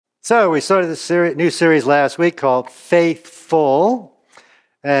So we started this new series last week called Faithful,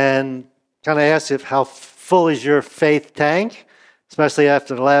 and kind of asked if how full is your faith tank, especially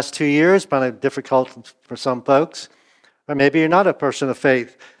after the last 2 years, kind of difficult for some folks. Or maybe you're not a person of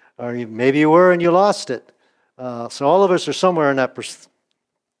faith, or maybe you were and you lost it. So all of us are somewhere in that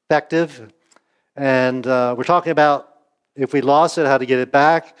perspective, and we're talking about if we lost it, how to get it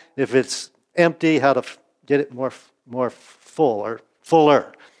back. If it's empty, how to get it more full or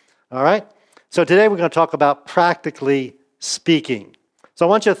fuller. All right? So today we're going to talk about practically speaking. So I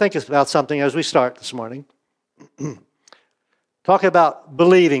want you to think about something as we start this morning. Talking about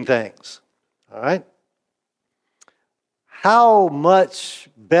believing things. All right? How much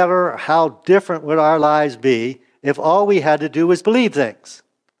better, how different would our lives be if all we had to do was believe things?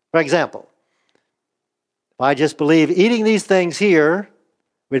 For example, if I just believe eating these things here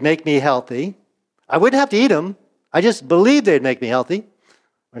would make me healthy, I wouldn't have to eat them. I just believe they'd make me healthy.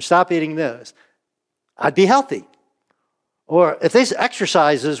 Or stop eating those, I'd be healthy. Or if these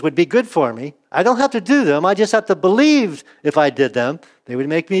exercises would be good for me, I don't have to do them. I just have to believe if I did them, they would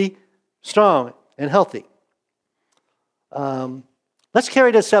make me strong and healthy. Let's carry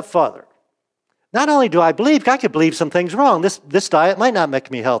it a step farther. Not only do I believe, I could believe some things wrong. This diet might not make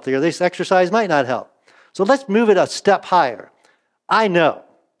me healthy, or this exercise might not help. So let's move it a step higher. I know,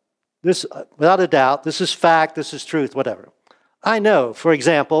 this without a doubt, this is fact, this is truth, whatever. I know, for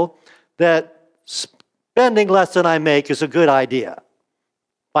example, that spending less than I make is a good idea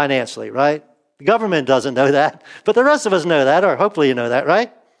financially, right? The government doesn't know that, but the rest of us know that, or hopefully you know that,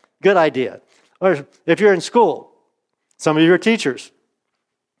 right? Good idea. Or if you're in school, some of you are teachers.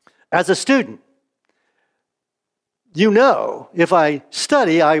 As a student, you know if I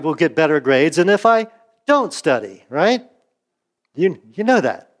study, I will get better grades, and if I don't study, right? You know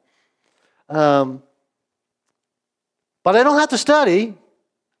that. But I don't have to study.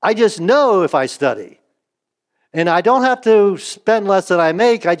 I just know if I study. And I don't have to spend less than I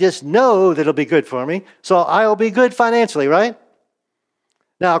make. I just know that it'll be good for me. So I'll be good financially, right?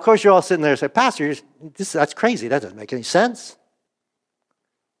 Now, of course, you're all sitting there and say, Pastor, that's crazy. That doesn't make any sense.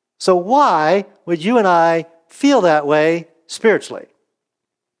 So why would you and I feel that way spiritually?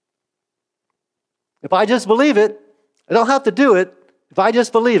 If I just believe it, I don't have to do it. If I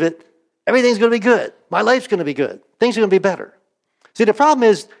just believe it, everything's going to be good. My life's going to be good. Things are going to be better. See, the problem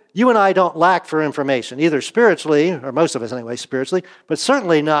is you and I don't lack for information, either spiritually, or most of us anyway, spiritually, but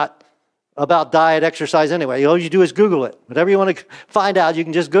certainly not about diet, exercise anyway. All you do is Google it. Whatever you want to find out, you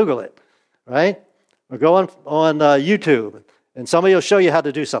can just Google it, right? Or go on YouTube, and somebody will show you how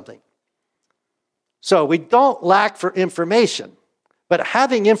to do something. So we don't lack for information, but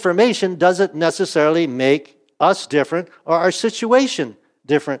having information doesn't necessarily make us different or our situation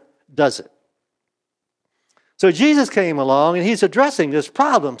different, does it? So Jesus came along and he's addressing this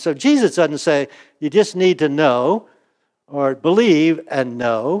problem. So Jesus doesn't say you just need to know or believe and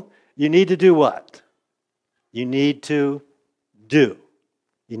know. You need to do what? You need to do.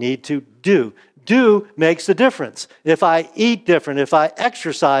 You need to do. Do makes the difference. If I eat different, if I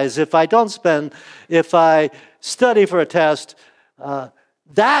exercise, if I don't spend, if I study for a test,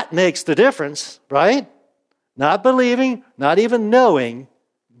 that makes the difference, right? Not believing, not even knowing,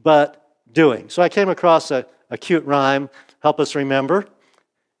 but doing. So I came across a cute rhyme, help us remember.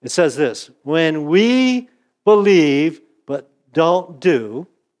 It says this: when we believe but don't do,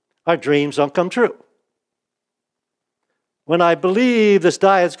 our dreams don't come true. When I believe this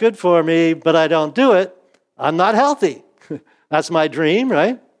diet's good for me, but I don't do it, I'm not healthy. That's my dream,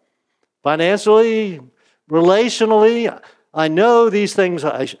 right? Financially, relationally, I know these things.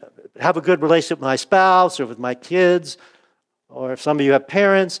 I have a good relationship with my spouse or with my kids, or if some of you have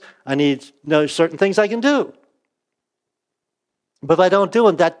parents, I need to know certain things I can do. But if I don't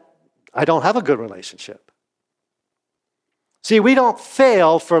do them, I don't have a good relationship. See, we don't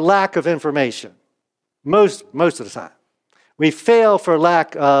fail for lack of information. Most of the time. We fail for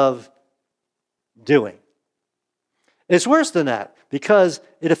lack of doing. It's worse than that because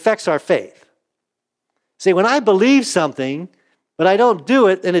it affects our faith. See, when I believe something, but I don't do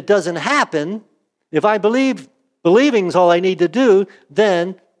it and it doesn't happen, if I believing is all I need to do,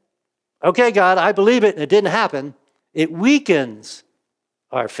 then, okay, God, I believe it and it didn't happen, it weakens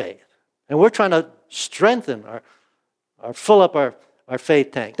our faith. And we're trying to strengthen or fill up our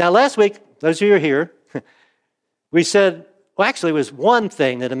faith tank. Now, last week, those of you who are here, we said, well, actually, it was one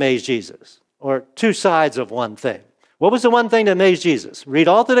thing that amazed Jesus, or two sides of one thing. What was the one thing that amazed Jesus? Read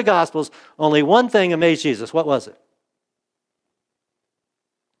all through the Gospels, only one thing amazed Jesus. What was it?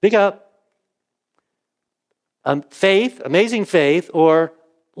 Speak up. Faith, amazing faith, or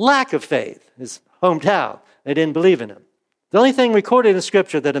lack of faith. His hometown, they didn't believe in him. The only thing recorded in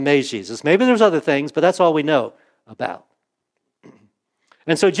Scripture that amazed Jesus. Maybe there's other things, but that's all we know about.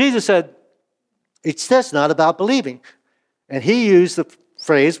 And so Jesus said, it's just not about believing. And he used the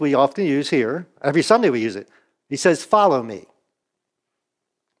phrase we often use here. Every Sunday we use it. He says, follow me.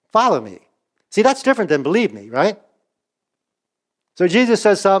 Follow me. See, that's different than believe me, right? So Jesus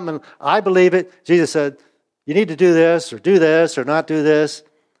says something, and I believe it. Jesus said, you need to do this or not do this.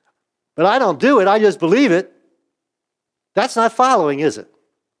 But I don't do it. I just believe it. That's not following, is it?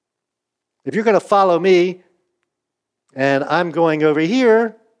 If you're going to follow me and I'm going over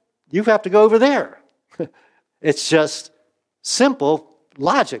here, you have to go over there. It's just simple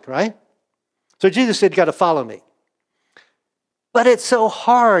logic, right? So Jesus said, you got to follow me. But it's so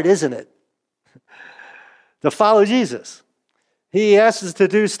hard, isn't it? To follow Jesus. He asks us to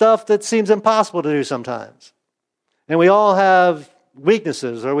do stuff that seems impossible to do sometimes. And we all have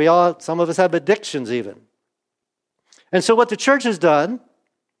weaknesses, or some of us have addictions even. And so what the church has done,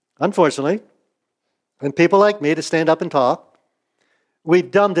 unfortunately, and people like me to stand up and talk, we've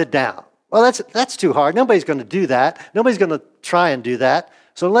dumbed it down. Well, that's too hard. Nobody's going to do that. Nobody's going to try and do that.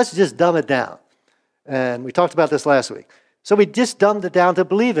 So let's just dumb it down. And we talked about this last week. So we just dumbed it down to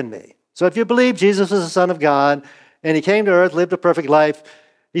believe in me. So if you believe Jesus is the Son of God, and he came to earth, lived a perfect life,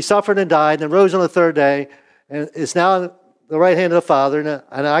 he suffered and died, and rose on the third day, and is now on the right hand of the Father,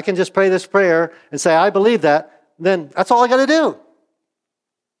 and I can just pray this prayer and say, I believe that, then that's all I got to do.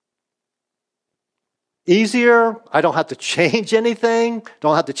 Easier. I don't have to change anything.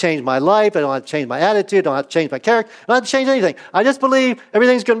 Don't have to change my life. I don't have to change my attitude. Don't have to change my character. I don't have to change anything. I just believe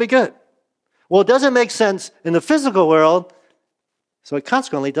everything's going to be good. Well, it doesn't make sense in the physical world, so it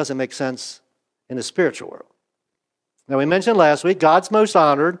consequently doesn't make sense in the spiritual world. Now, we mentioned last week, God's most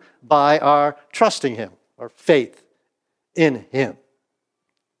honored by our trusting him, our faith in him.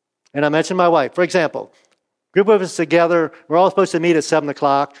 And I mentioned my wife. For example, a group of us together, we're all supposed to meet at 7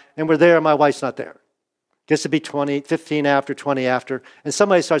 o'clock, and we're there, and my wife's not there. Gets to be 15 after, 20 after, and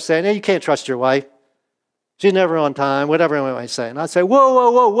somebody starts saying, hey, you can't trust your wife. She's never on time, whatever I might say. And I'd say,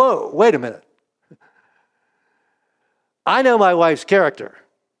 whoa, wait a minute. I know my wife's character.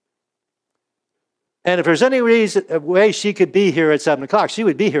 And if there's any way she could be here at 7 o'clock, she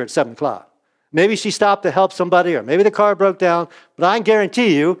would be here at 7 o'clock. Maybe she stopped to help somebody, or maybe the car broke down, but I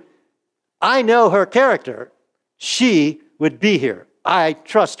guarantee you, I know her character. She would be here. I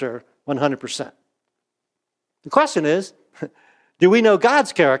trust her 100%. The question is, do we know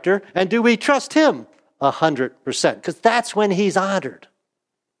God's character, and do we trust him 100%? Because that's when he's honored,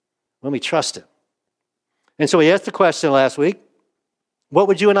 when we trust him. And so he asked the question last week, what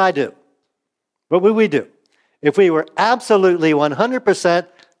would you and I do? What would we do if we were absolutely 100%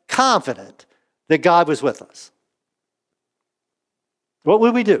 confident that God was with us? What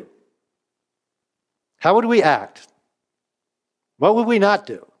would we do? How would we act? What would we not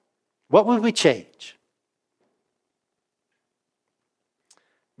do? What would we change?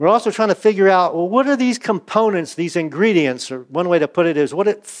 We're also trying to figure out, well, what are these components, these ingredients, or one way to put it is what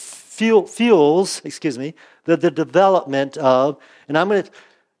it fuels, the development of, and I'm going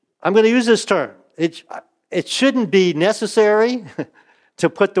to use this term. It shouldn't be necessary to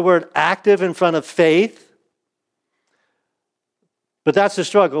put the word active in front of faith, but that's the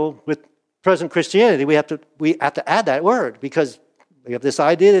struggle with present Christianity. We have to add that word because we have this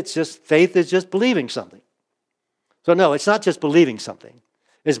idea that faith is just believing something. So no, it's not just believing something.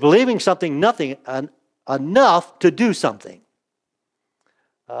 It's believing something enough to do something.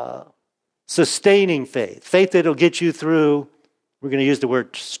 Sustaining faith. Faith that will get you through, we're going to use the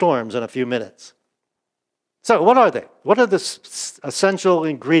word storms in a few minutes. So what are they? What are the essential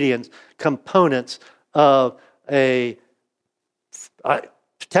ingredients, components of a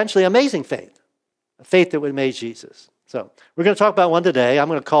potentially amazing faith? A faith that would amaze Jesus. So we're going to talk about one today. I'm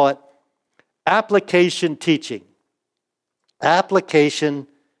going to call it application teaching. Application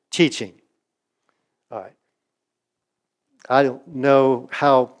teaching. All right. I don't know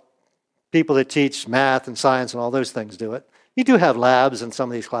how people that teach math and science and all those things do it. You do have labs in some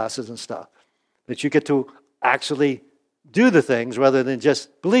of these classes and stuff that you get to actually do the things rather than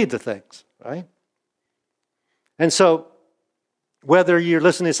just believe the things, right? And so whether you're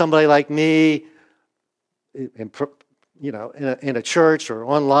listening to somebody like me in a church or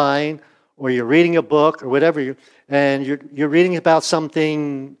online, or you're reading a book or whatever, and you're reading about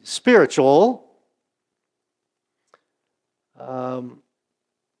something spiritual,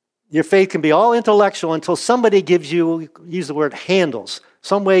 your faith can be all intellectual until somebody gives you, use the word handles,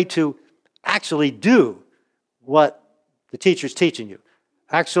 some way to actually do what the teacher's teaching you.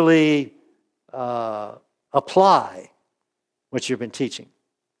 Actually apply what you've been teaching.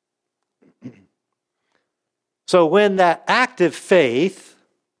 So when that active faith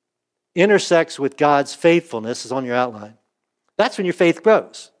intersects with God's faithfulness, is on your outline, that's when your faith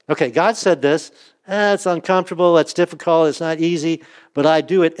grows. Okay, God said this. It's uncomfortable, it's difficult, it's not easy, but I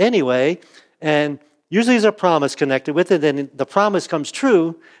do it anyway. And usually there's a promise connected with it, and the promise comes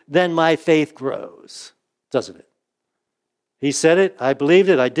true, then my faith grows, doesn't it? He said it, I believed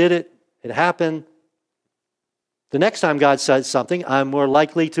it, I did it, it happened. The next time God says something, I'm more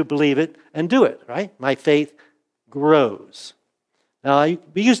likely to believe it and do it, right? My faith grows. Now,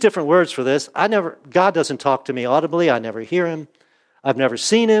 we use different words for this. God doesn't talk to me audibly. I never hear him. I've never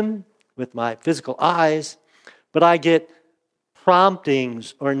seen him with my physical eyes, but I get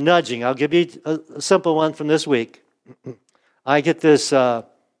promptings or nudging. I'll give you a simple one from this week. I get this, every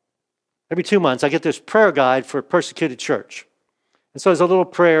 2 months, I get this prayer guide for a persecuted church. And so there's a little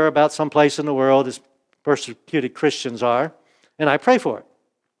prayer about some place in the world as persecuted Christians are, and I pray for it.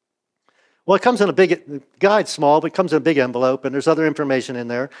 Well, it comes in the guide's small, but it comes in a big envelope, and there's other information in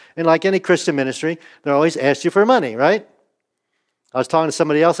there. And like any Christian ministry, they always ask you for money, right? I was talking to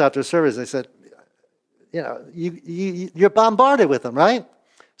somebody else after the service. They said, you're bombarded with them, right?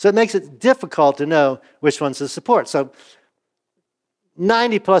 So it makes it difficult to know which ones to support. So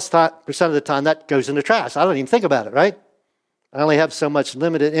 90+% of the time, that goes in the trash. I don't even think about it, right? I only have so much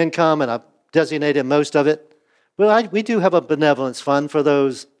limited income, and I've designated most of it. But we do have a benevolence fund for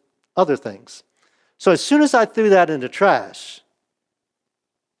those other things. So as soon as I threw that in the trash,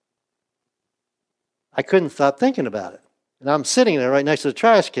 I couldn't stop thinking about it. And I'm sitting there right next to the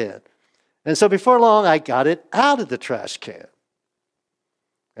trash can. And so before long, I got it out of the trash can.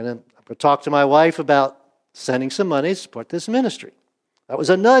 And then I talked to my wife about sending some money to support this ministry. That was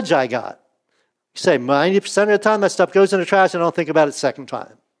a nudge I got. You say 90% of the time that stuff goes in the trash, and I don't think about it second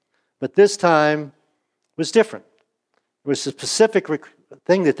time. But this time was different. It was a specific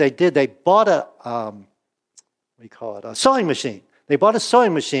thing that they did. They bought a sewing machine. They bought a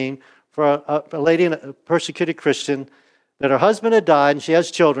sewing machine for a lady, a persecuted Christian, that her husband had died and she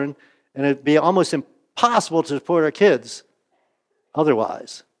has children, and it'd be almost impossible to support her kids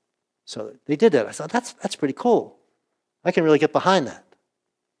otherwise. So they did that. I thought, that's pretty cool. I can really get behind that.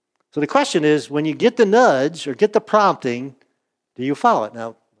 So the question is, when you get the nudge or get the prompting, do you follow it?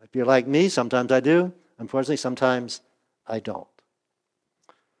 Now, if you're like me, sometimes I do. Unfortunately, sometimes I don't.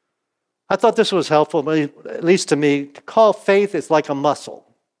 I thought this was helpful, at least to me, to call faith is like a muscle.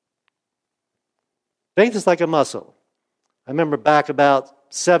 Faith is like a muscle. I remember back about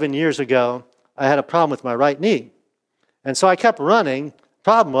 7 years ago, I had a problem with my right knee. And so I kept running.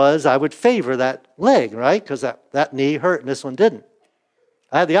 Problem was, I would favor that leg, right? Because that knee hurt and this one didn't.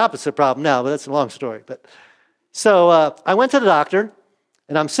 I had the opposite problem now, but that's a long story. So I went to the doctor,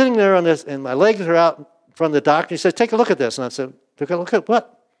 and I'm sitting there on this, and my legs are out in front of the doctor. He says, take a look at this. And I said, take a look at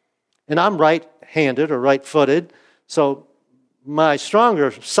what? And I'm right-handed or right-footed, so my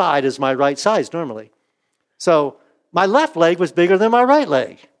stronger side is my right side normally. So my left leg was bigger than my right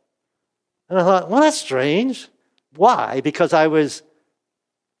leg. And I thought, well, that's strange. Why? Because I was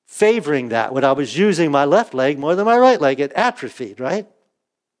favoring that when I was using my left leg more than my right leg. It atrophied, right?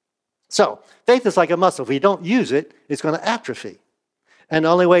 So faith is like a muscle. If you don't use it, it's going to atrophy. And the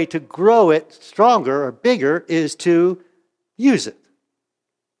only way to grow it stronger or bigger is to use it.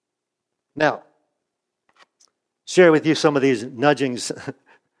 Now, share with you some of these nudgings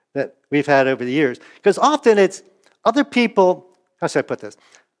that we've had over the years. Because often it's other people, how should I put this?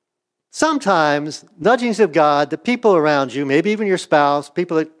 Sometimes nudgings of God, the people around you, maybe even your spouse,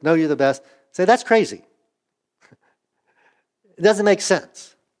 people that know you the best, say, that's crazy. It doesn't make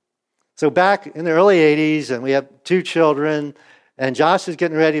sense. So back in the early 80s, and we have 2 children, and Josh is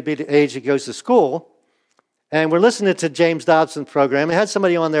getting ready to be the age he goes to school, and we're listening to James Dobson's program. It had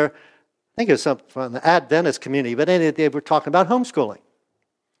somebody on there, I think it was from the Adventist community, but they were talking about homeschooling.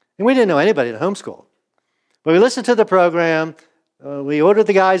 And we didn't know anybody that homeschooled. But we listened to the program, we ordered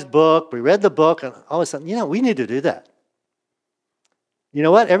the guy's book, we read the book, and all of a sudden, we need to do that. You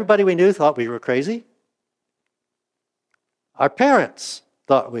know what? Everybody we knew thought we were crazy. Our parents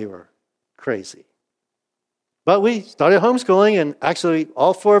thought we were crazy. But we started homeschooling, and actually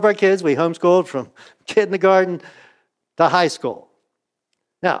all 4 of our kids, we homeschooled from kindergarten to high school.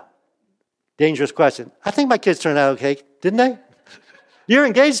 Now, dangerous question. I think my kids turned out okay, didn't they? You're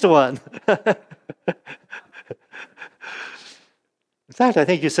engaged to one. In fact, I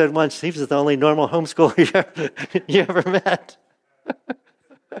think you said once he was the only normal homeschooler you ever met.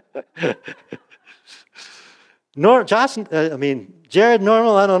 Jared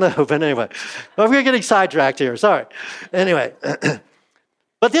normal? I don't know, but anyway. Well, we're getting sidetracked here, sorry. Anyway,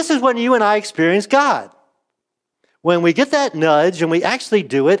 but this is when you and I experience God. When we get that nudge and we actually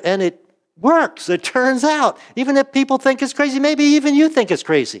do it and it works. It turns out. Even if people think it's crazy, maybe even you think it's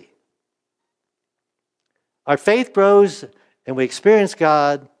crazy. Our faith grows and we experience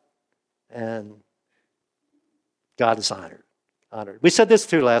God, and God is honored. We said this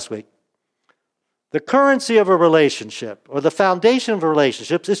too last week. The currency of a relationship, or the foundation of a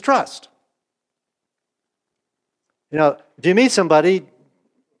relationship, is trust. If you meet somebody,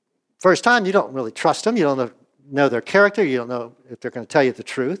 first time, you don't really trust them. You don't know their character. You don't know if they're going to tell you the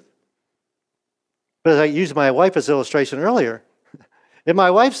truth. But as I used my wife as illustration earlier, if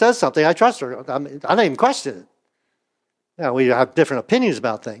my wife says something, I trust her. I don't even question it. We have different opinions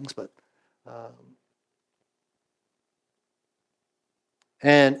about things, but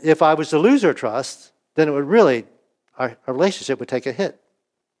and if I was to lose her trust, then it would really, our relationship would take a hit.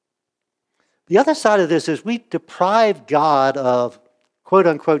 The other side of this is we deprive God of, quote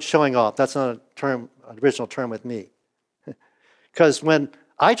unquote, showing off. That's not an original term with me. Because when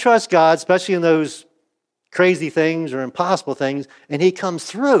I trust God, especially in those crazy things or impossible things, and He comes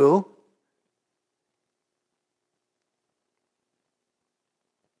through,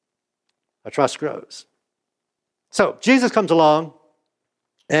 our trust grows. So Jesus comes along,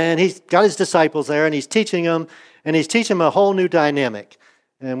 and He's got His disciples there, and He's teaching them, and He's teaching them a whole new dynamic.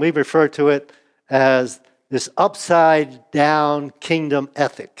 And we refer to it as this upside-down kingdom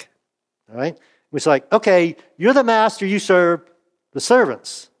ethic. All right? It's like, okay, you're the master, you serve the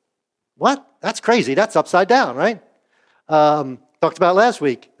servants. What? That's crazy. That's upside down, right? Talked about last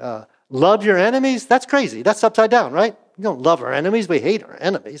week. Love your enemies? That's crazy. That's upside down, right? We don't love our enemies. We hate our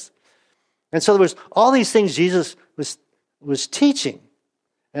enemies. And so there was all these things Jesus was teaching.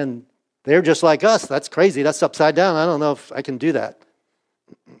 And they're just like us. That's crazy. That's upside down. I don't know if I can do that.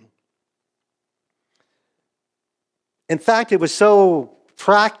 In fact, it was so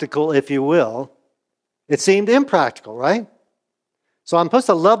practical, if you will, it seemed impractical, right? So I'm supposed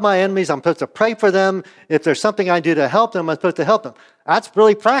to love my enemies. I'm supposed to pray for them. If there's something I do to help them, I'm supposed to help them. That's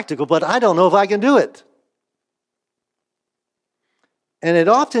really practical, but I don't know if I can do it. And it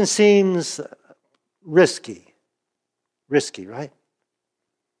often seems risky. Risky, right?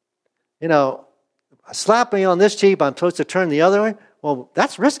 Slap me on this cheek, I'm supposed to turn the other way. Well,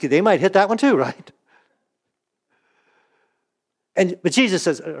 that's risky. They might hit that one too, right? But Jesus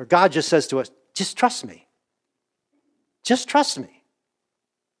says, or God just says to us, just trust me. Just trust me.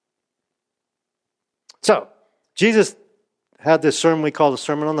 So, Jesus had this sermon we call the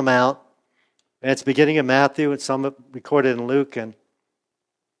Sermon on the Mount. And it's beginning in Matthew, and some recorded in Luke. And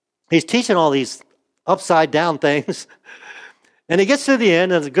He's teaching all these upside down things. And He gets to the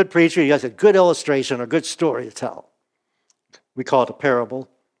end, and as a good preacher, He has a good illustration or good story to tell. We call it a parable.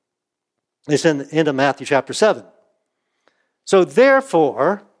 It's in the end of Matthew chapter 7. So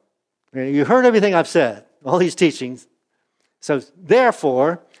therefore, you heard everything I've said, all these teachings. So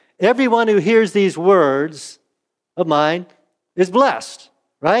therefore, everyone who hears these words of mine is blessed,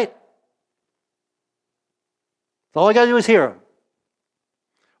 right? All I got to do is hear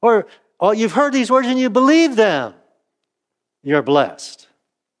them. Or you've heard these words and you believe them. You're blessed.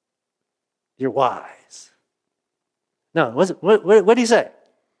 You're wise. No, what did He say?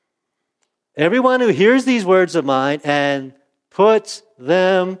 Everyone who hears these words of mine and puts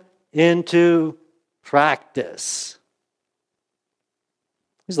them into practice.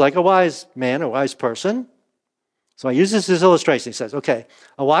 He's like a wise man, a wise person. So I use this as illustration. He says, okay,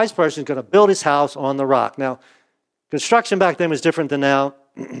 a wise person is going to build his house on the rock. Now, construction back then was different than now.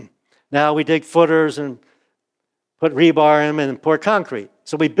 Now we dig footers and put rebar in them and pour concrete.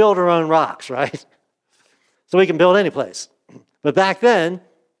 So we build our own rocks, right? So we can build any place. But back then,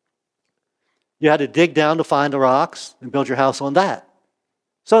 you had to dig down to find the rocks and build your house on that.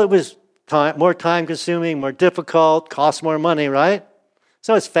 So it was more time-consuming, more difficult, cost more money, right?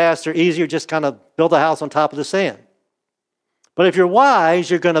 So it's faster, easier, just kind of build a house on top of the sand. But if you're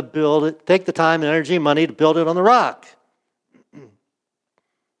wise, you're going to build it, take the time, energy, and money to build it on the rock.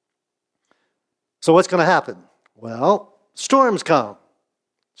 So what's going to happen? Well, storms come.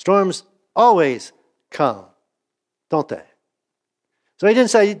 Storms always come, don't they? So He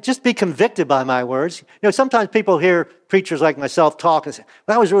didn't say, just be convicted by my words. Sometimes people hear preachers like myself talk and say,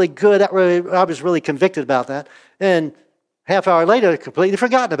 well, that was really good. I was really convicted about that. And half hour later, they're completely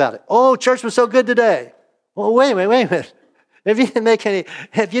forgotten about it. Oh, church was so good today. Well, wait a minute. If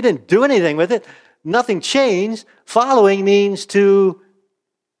you didn't do anything with it, nothing changed. Following means to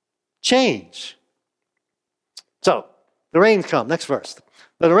change. So, the rains come. Next verse.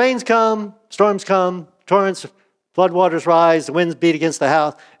 The rains come, storms come, torrents, floodwaters rise, the winds beat against the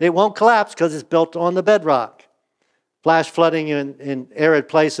house. It won't collapse because it's built on the bedrock. Flash flooding in arid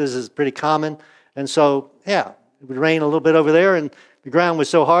places is pretty common. And so, it would rain a little bit over there and the ground was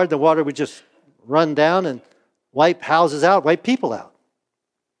so hard, the water would just run down and wipe houses out, wipe people out.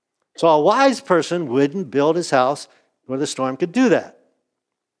 So a wise person wouldn't build his house where the storm could do that.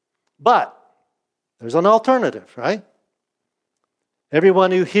 But there's an alternative, right?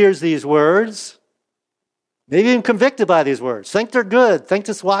 Everyone who hears these words, maybe even convicted by these words, think they're good, think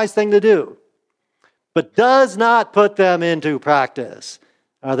it's a wise thing to do, but does not put them into practice.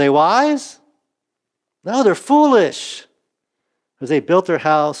 Are they wise? No, they're foolish, because they built their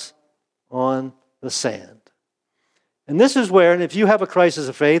house on the sand. And this is where, and if you have a crisis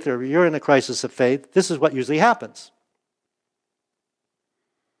of faith, or you're in a crisis of faith, this is what usually happens.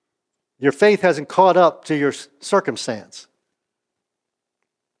 Your faith hasn't caught up to your circumstance.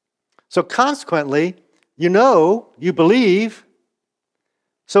 So consequently, you believe,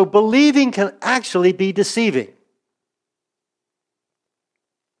 so believing can actually be deceiving.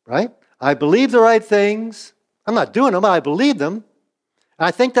 Right? I believe the right things. I'm not doing them, I believe them.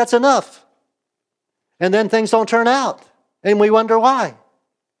 I think that's enough. And then things don't turn out. And we wonder why.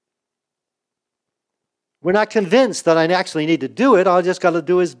 We're not convinced that I actually need to do it. All I just got to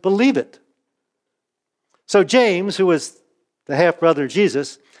do is believe it. So James, who was the half-brother of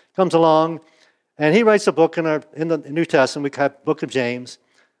Jesus, comes along and he writes a book in the New Testament. We have the book of James.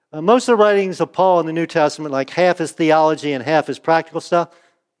 Most of the writings of Paul in the New Testament, like half is theology and half is practical stuff.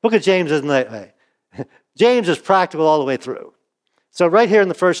 Book of James isn't that way. James is practical all the way through. So right here in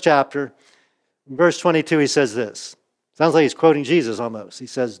the first chapter, in verse 22, he says this. Sounds like he's quoting Jesus almost. He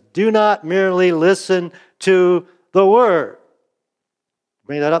says, do not merely listen to the word.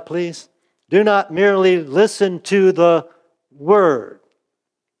 Bring that up, please. Do not merely listen to the word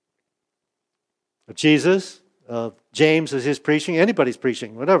of Jesus, of James as his preaching, anybody's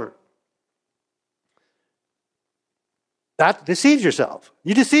preaching, whatever. That deceives yourself.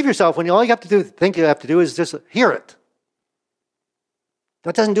 You deceive yourself when all you have to do, think you have to do is just hear it.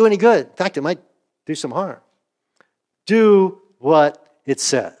 That doesn't do any good. In fact, it might do some harm. Do what it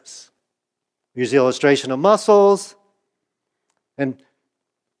says. Use the illustration of muscles. And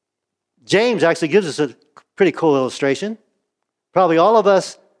James actually gives us a pretty cool illustration. Probably all of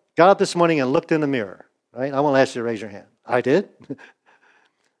us got up this morning and looked in the mirror, right? I won't ask you to raise your hand. I did.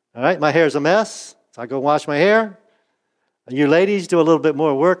 All right, my hair's a mess, so I go wash my hair. You ladies do a little bit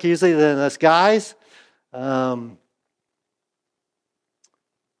more work usually than us guys. So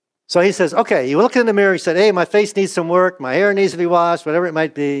he says, okay, you look in the mirror, he said, hey, my face needs some work, my hair needs to be washed, whatever it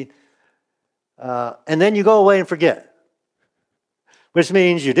might be. And then you go away and forget. Which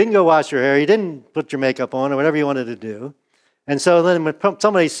means you didn't go wash your hair, you didn't put your makeup on or whatever you wanted to do. And so then when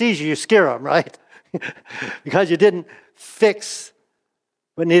somebody sees you, you scare them, right? Because you didn't fix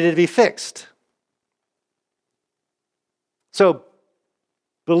what needed to be fixed. So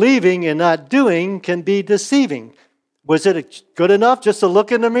believing and not doing can be deceiving. Was it good enough just to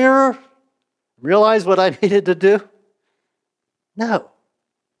look in the mirror, realize what I needed to do? No.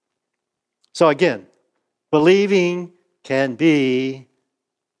 So again, believing can be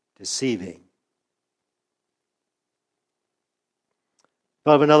deceiving.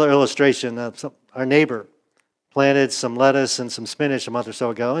 Thought of another illustration. Our neighbor planted some lettuce and some spinach a month or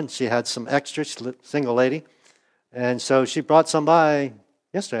so ago, and she had some extra, single lady. And so she brought some by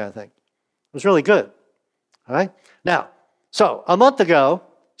yesterday, I think. It was really good. All right? Now, so a month ago,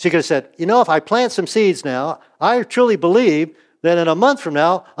 she could have said, if I plant some seeds now, I truly believe that in a month from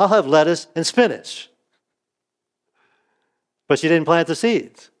now, I'll have lettuce and spinach. But she didn't plant the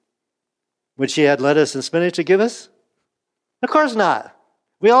seeds. Would she have lettuce and spinach to give us? Of course not.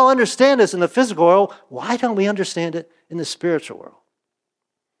 We all understand this in the physical world. Why don't we understand it in the spiritual world?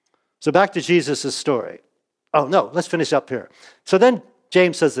 So back to Jesus' story. Oh, no, let's finish up here. So then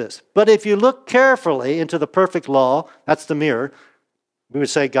James says this, but if you look carefully into the perfect law, that's the mirror, we would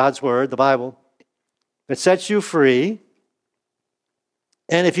say God's word, the Bible, that sets you free,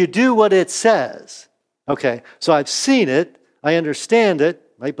 and if you do what it says, okay, so I've seen it, I understand it,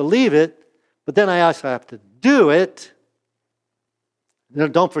 I believe it, but then I also have to do it,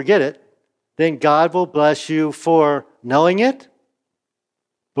 don't forget it, then God will bless you for knowing it,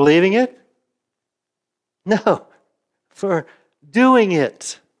 believing it, no, for doing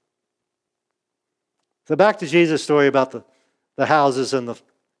it. So back to Jesus' story about the houses and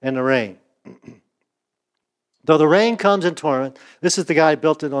the rain. Though the rain comes in torrent, this is the guy who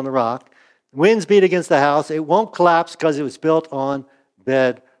built it on the rock. Winds beat against the house. It won't collapse because it was built on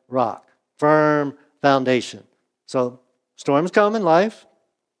bedrock. Firm foundation. So storms come in life.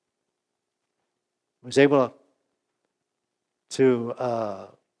 I was able to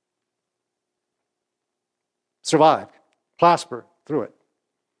survive, prosper through it.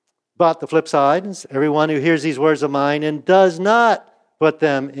 But the flip side is everyone who hears these words of mine and does not put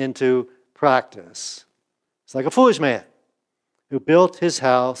them into practice. It's like a foolish man who built his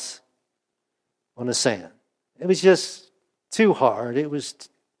house on the sand. It was just too hard. It was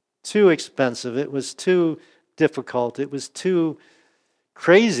too expensive. It was too difficult. It was too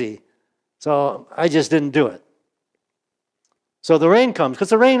crazy. So I just didn't do it. So the rain comes, because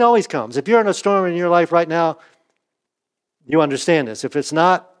the rain always comes. If you're in a storm in your life right now, you understand this. If it's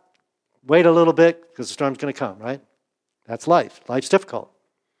not, wait a little bit, because the storm's going to come, right? That's life. Life's difficult.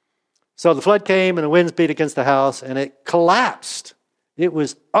 So the flood came, and the winds beat against the house, and it collapsed. It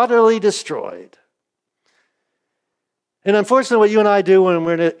was utterly destroyed. And unfortunately, what you and I do when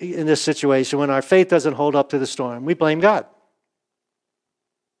we're in this situation, when our faith doesn't hold up to the storm, we blame God.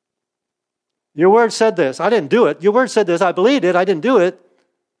 Your word said this. I didn't do it. Your word said this. I believed it. I didn't do it.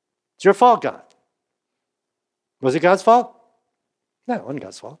 It's your fault, God. Was it God's fault? No, it wasn't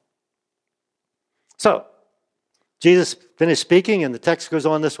God's fault. So, Jesus finished speaking, and the text goes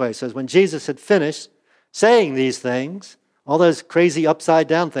on this way. It says, when Jesus had finished saying these things, all those crazy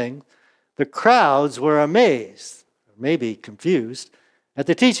upside-down things, the crowds were amazed, or maybe confused, at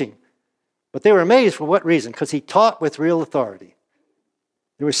the teaching. But they were amazed for what reason? Because he taught with real authority.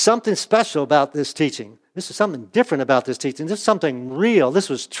 There was something special about this teaching. This is something different about this teaching. This is something real. This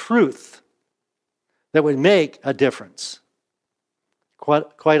was truth that would make a difference.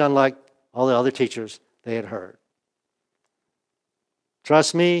 Quite unlike all the other teachers they had heard.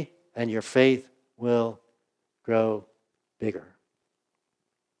 Trust me, and your faith will grow bigger.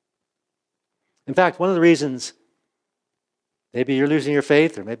 In fact, one of the reasons maybe you're losing your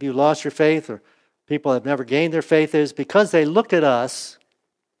faith, or maybe you lost your faith, or people have never gained their faith, is because they look at us,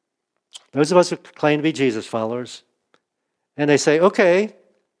 those of us who claim to be Jesus followers, and they say, okay,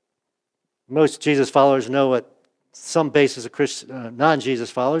 most Jesus followers know what some basis of non-Jesus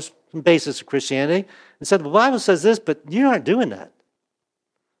followers, some basis of Christianity, and said, the Bible says this, but you aren't doing that.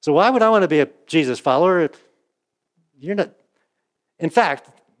 So why would I want to be a Jesus follower if you're not? In fact,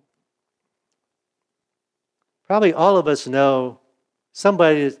 probably all of us know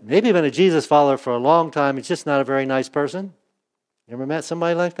somebody that's maybe been a Jesus follower for a long time, it's just not a very nice person. You ever met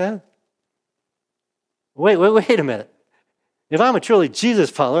somebody like that? Wait a minute. If I'm a truly Jesus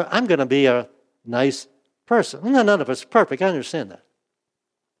follower, I'm going to be a nice person. None of us are perfect. I understand that.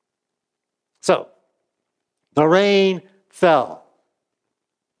 So, the rain fell.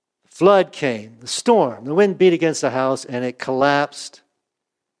 The flood came. The storm. The wind beat against the house, and it collapsed.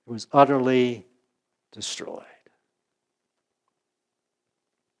 It was utterly destroyed.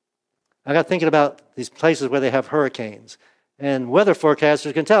 I got thinking about these places where they have hurricanes. And weather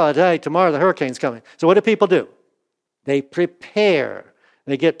forecasters can tell, hey, tomorrow the hurricane's coming. So what do people do? They prepare.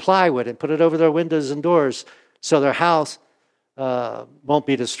 They get plywood and put it over their windows and doors so their house won't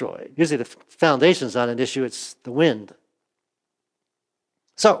be destroyed. Usually the foundation's not an issue, it's the wind.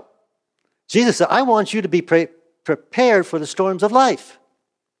 So, Jesus said, I want you to be prepared for the storms of life.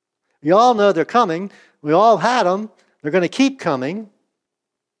 You all know they're coming. We all had them. They're going to keep coming.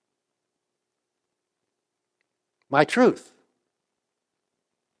 My truth.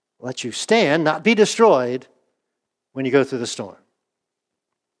 Let you stand, not be destroyed when you go through the storm.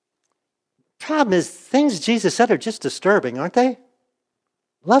 Problem is, things Jesus said are just disturbing, aren't they?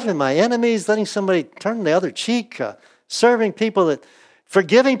 Loving my enemies, letting somebody turn the other cheek, serving people,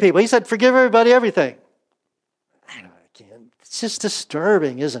 forgiving people. He said, forgive everybody everything. I can't. It's just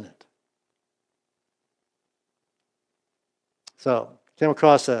disturbing, isn't it? So, came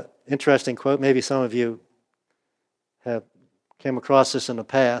across an interesting quote. Maybe some of you have came across this in the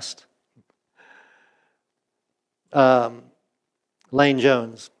past. Lane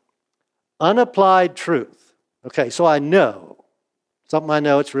Jones. Unapplied truth. Okay, so I know, something I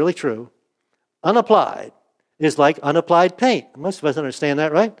know, it's really true. Unapplied is like unapplied paint. Most of us understand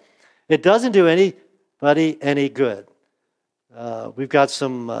that, right? It doesn't do anybody any good. We've got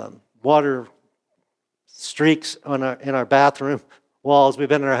some water streaks in our bathroom walls. We've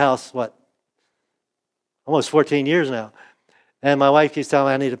been in our house, almost 14 years now. And my wife keeps telling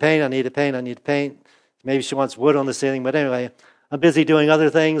me, I need to paint. Maybe she wants wood on the ceiling. But anyway, I'm busy doing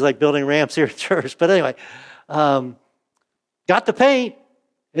other things like building ramps here at church. But anyway, got the paint.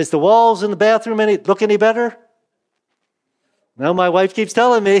 Is the walls in the bathroom look any better? No, my wife keeps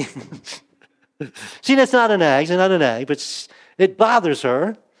telling me. She's not an ag, but it bothers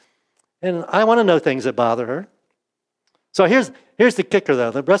her. And I want to know things that bother her. So here's the kicker,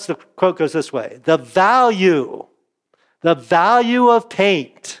 though. The rest of the quote goes this way. The value of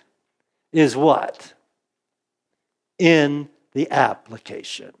paint is what? In the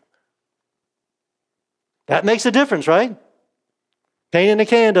application. That makes a difference, right? Paint in a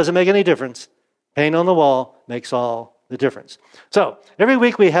can doesn't make any difference. Paint on the wall makes all the difference. So every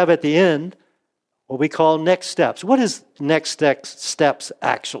week we have at the end what we call next steps. What is next steps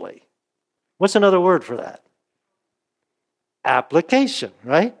actually? What's another word for that? Application,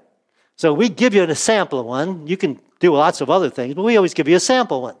 right? So we give you a sample of one. You can do lots of other things, but we always give you a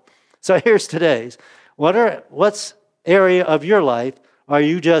sample one. So here's today's. What's area of your life are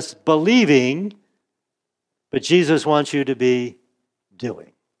you just believing, but Jesus wants you to be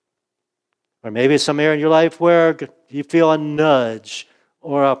doing? Or maybe it's some area in your life where you feel a nudge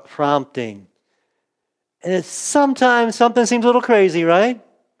or a prompting. And sometimes something seems a little crazy, right?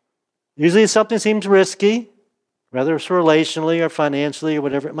 Usually something seems risky, whether it's relationally or financially or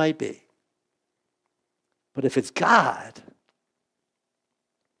whatever it might be. But if it's God,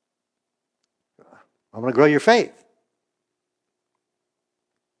 I'm going to grow your faith.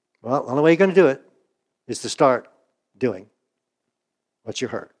 Well, the only way you're going to do it is to start doing what you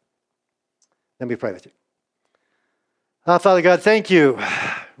heard. Let me pray with you. Father God, thank you.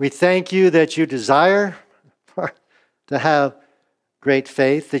 We thank you that you desire to have great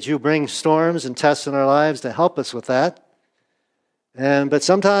faith, that you bring storms and tests in our lives to help us with that. But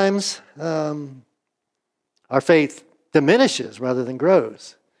sometimes our faith diminishes rather than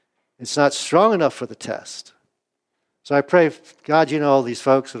grows. It's not strong enough for the test. So I pray, God, you know all these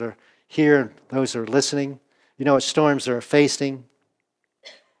folks that are here and those that are listening. You know what storms they're facing.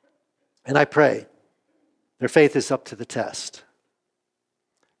 And I pray their faith is up to the test.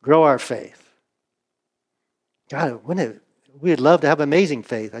 Grow our faith. God, we'd love to have amazing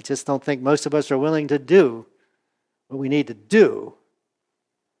faith. I just don't think most of us are willing to do what we need to do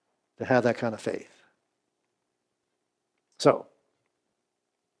to have that kind of faith. So,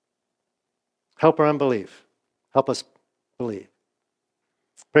 help our unbelief. Help us believe.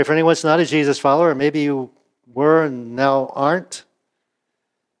 Pray for anyone that's not a Jesus follower, or maybe you were and now aren't.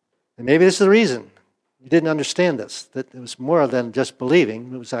 And maybe this is the reason you didn't understand this, that it was more than just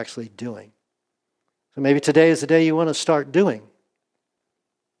believing, it was actually doing. So maybe today is the day you want to start doing.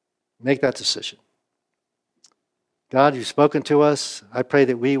 Make that decision. God, you've spoken to us. I pray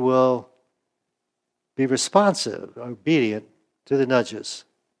that we will be responsive, obedient to the nudges,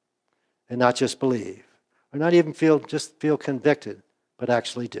 and not just believe, or not even feel convicted, but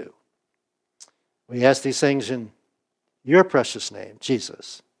actually do. We ask these things in your precious name,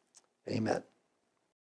 Jesus. Amen.